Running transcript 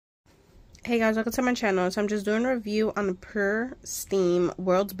Hey guys, welcome to my channel. So I'm just doing a review on the PurSteam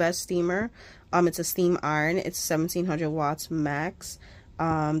World's Best Steamer. It's a steam iron. It's 1700 watts max.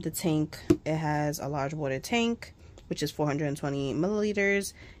 The tank, it has a large water tank, which is 420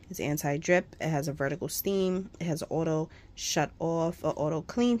 milliliters. It's anti-drip. It has a vertical steam. It has an auto shut off, an auto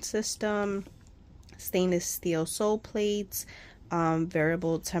clean system, stainless steel Soleplates,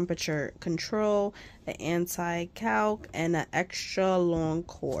 variable temperature control, an anti-calc, and an extra long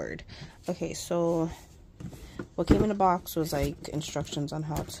cord. Okay, so what came in the box was like instructions on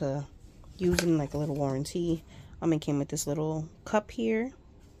how to use it, and like a little warranty. It came with this little cup here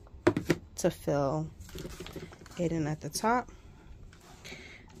to fill it in at the top.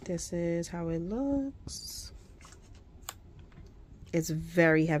 This is how it looks. It's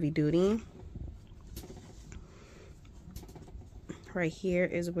very heavy duty. Right here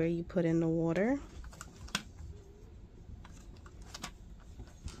is where you put in the water.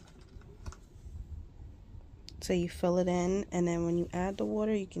 So you fill it in, and then when you add the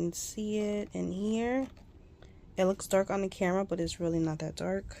water, you can see it in here. It looks dark on the camera, but it's really not that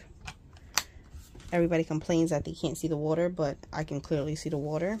dark. Everybody complains that they can't see the water, but I can clearly see the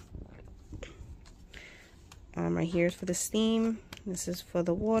water. Right here is for the steam. This is for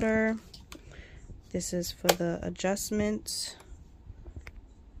the water. This is for the adjustment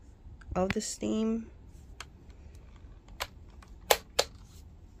of the steam.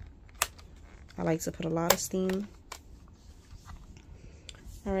 I like to put a lot of steam.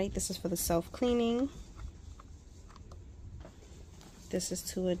 Alright, this is for the self-cleaning. This is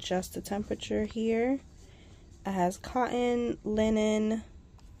to adjust the temperature here. It has cotton, linen,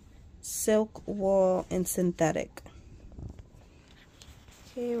 silk, wool, and synthetic.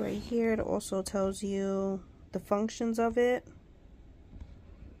 Okay, right here it also tells you the functions of it.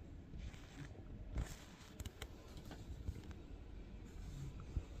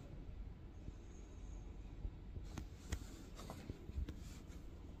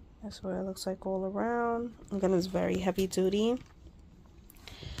 That's what it looks like all around. Again, it's very heavy duty.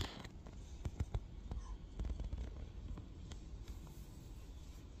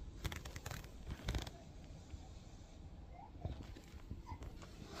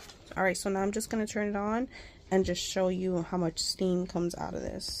 Alright, so now I'm just going to turn it on and just show you how much steam comes out of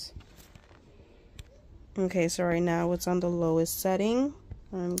this. Okay, so right now it's on the lowest setting.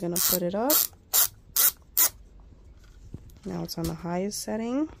 I'm going to put it up. Now it's on the highest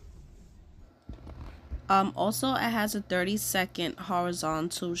setting. Also, it has a 30-second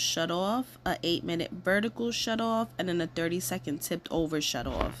horizontal shut off, a 8-minute vertical shut off, and then a 30-second tipped over shut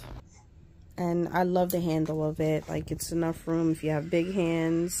off. And I love the handle of it. Like, it's enough room if you have big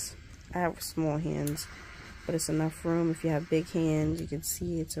hands. I have small hands, but it's enough room if you have big hands. You can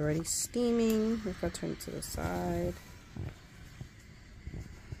see it's already steaming. If I turn it to the side,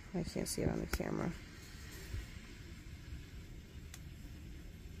 I can't see it on the camera.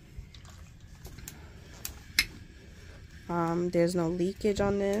 There's no leakage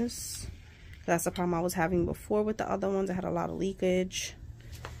on this. That's the problem I was having before with the other ones. I had a lot of leakage.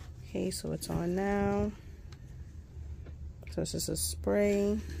 Okay, so it's on now. So this is a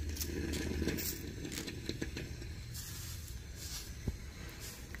spray.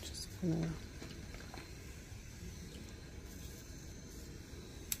 Just gonna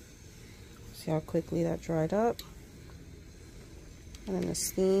see how quickly that dried up. And then the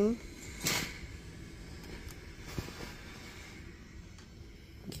steam.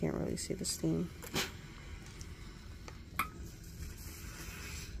 Can't really see the steam.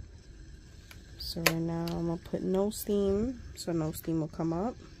 So right now I'm gonna put no steam, so no steam will come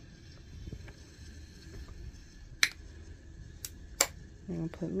up. I'm gonna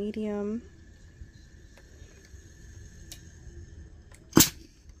put medium.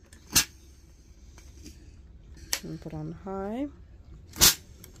 And put on high.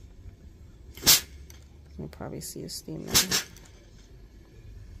 You'll probably see the steam now.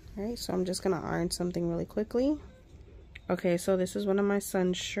 Alright, so I'm just going to iron something really quickly. Okay, so this is one of my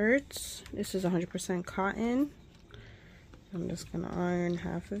son's shirts. This is 100% cotton. I'm just going to iron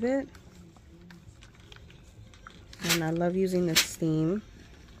half of it. And I love using the steam.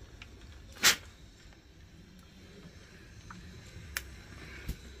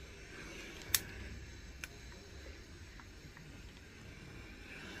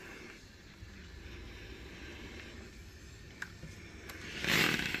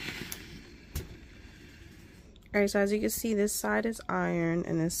 Alright, so as you can see, this side is iron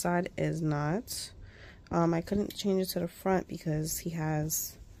and this side is not. I couldn't change it to the front because he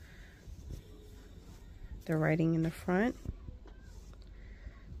has the writing in the front.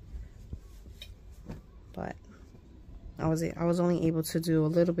 But I was only able to do a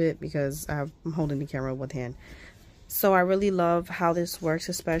little bit because I'm holding the camera with one hand. So I really love how this works,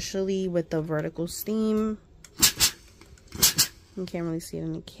 especially with the vertical steam. You can't really see it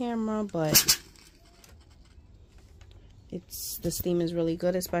in the camera, but the steam is really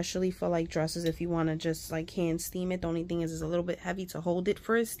good, especially for like dresses if you want to just like hand steam it. The only thing is it's a little bit heavy to hold it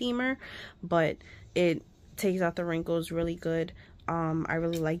for a steamer, but it takes out the wrinkles really good. I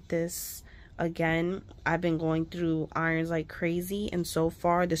really like this. Again, I've been going through irons like crazy, and so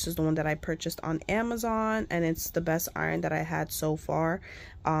far this is the one that I purchased on Amazon, and it's the best iron that I had so far.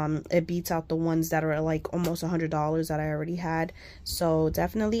 It beats out the ones that are like almost $100 that I already had. So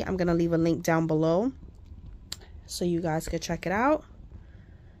definitely I'm gonna leave a link down below so you guys could check it out.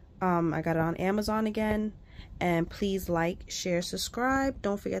 I got it on Amazon again. And please like, share, subscribe.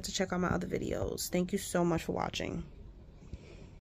 Don't forget to check out my other videos. Thank you so much for watching.